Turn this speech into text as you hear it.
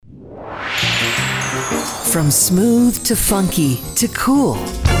From smooth to funky to cool.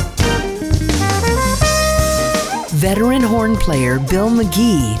 Veteran horn player Bill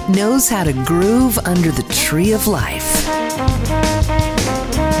McGee knows how to groove under the tree of life.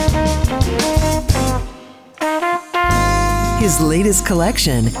 His latest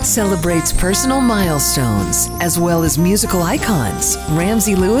collection celebrates personal milestones as well as musical icons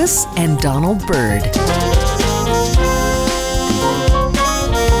Ramsey Lewis and Donald Byrd.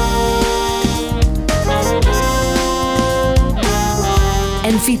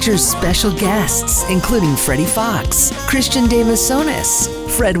 And features special guests including Freddie Fox, Christian De Massonis,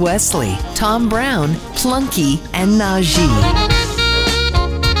 Fred Wesley, Tom Brown, Plunky, and Najee.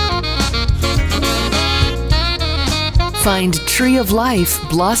 Find Tree of Life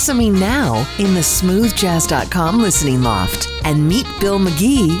blossoming now in the smoothjazz.com listening loft and meet Bill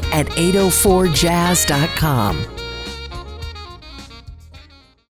McGee at 804jazz.com.